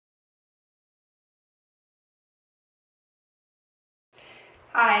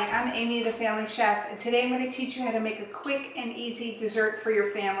Hi, I'm Amy, the Family Chef, and today I'm going to teach you how to make a quick and easy dessert for your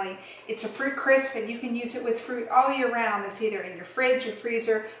family. It's a fruit crisp, and you can use it with fruit all year round. It's either in your fridge, your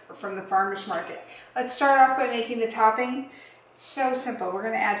freezer, or from the farmer's market. Let's start off by making the topping. So simple. We're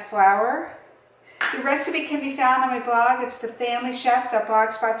going to add flour. The recipe can be found on my blog. It's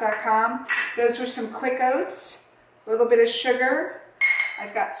thefamilychef.blogspot.com. Those were some quick oats, a little bit of sugar.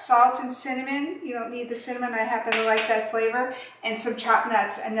 I've got salt and cinnamon. You don't need the cinnamon. I happen to like that flavor. And some chopped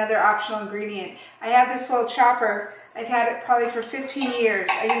nuts, another optional ingredient. I have this little chopper. I've had it probably for 15 years.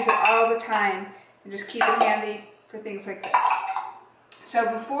 I use it all the time and just keep it handy for things like this. So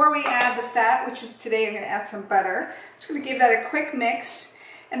before we add the fat, which is today I'm going to add some butter. Just going to give that a quick mix.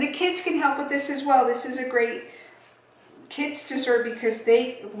 And the kids can help with this as well. This is a great kids dessert because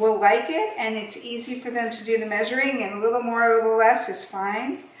they will like it and it's easy for them to do the measuring, and a little more or a little less is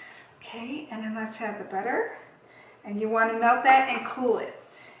fine. Okay, and then let's add the butter, and you want to melt that and cool it,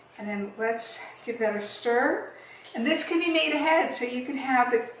 and then let's give that a stir. And this can be made ahead, so you can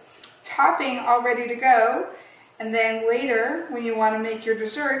have the topping all ready to go, and then later when you want to make your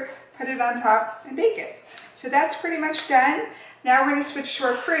dessert, put it on top and bake it. So that's pretty much done. Now we're going to switch to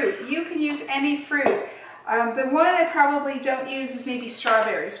our fruit. You can use any fruit. The one I probably don't use is maybe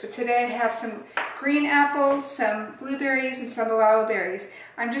strawberries, but today I have some green apples, some blueberries, and some malala berries.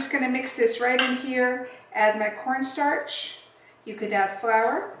 I'm just going to mix this right in here, add my cornstarch. You could add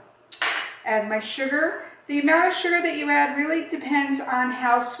flour, add my sugar. The amount of sugar that you add really depends on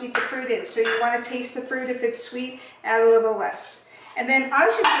how sweet the fruit is. So you want to taste the fruit. If it's sweet, add a little less. And then I'll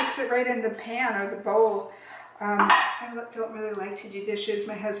just mix it right in the pan or the bowl. I don't really like to do dishes.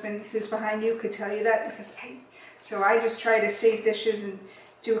 My husband, who's behind you, could tell you that because I just try to save dishes and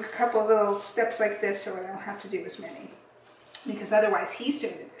do a couple little steps like this so I don't have to do as many, because otherwise he's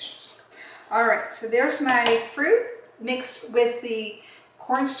doing the dishes. All right, so there's my fruit mixed with the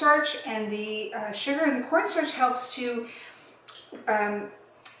cornstarch and the sugar, and the cornstarch helps to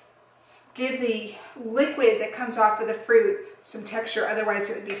give the liquid that comes off of the fruit some texture,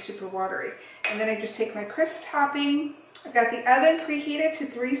 otherwise it would be super watery. And then I just take my crisp topping. I've got the oven preheated to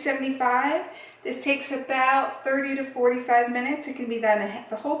 375. This takes about 30 to 45 minutes. It can be done ahead.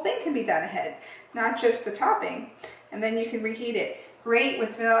 The whole thing can be done ahead, not just the topping. And then you can reheat it. Great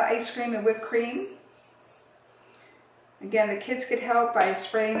with vanilla ice cream and whipped cream. Again, the kids could help by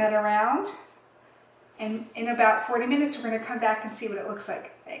spraying that around. And in about 40 minutes, we're going to come back and see what it looks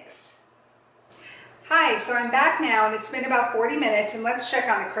like. Thanks. Hi, so I'm back now, and it's been about 40 minutes, and let's check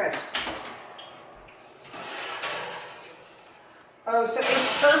on the crisp. Oh, so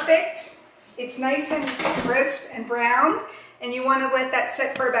it's perfect. It's nice and crisp and brown, and you want to let that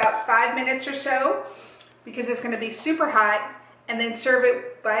sit for about 5 minutes or so because it's going to be super hot, and then serve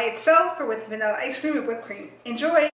it by itself or with vanilla ice cream and whipped cream. Enjoy!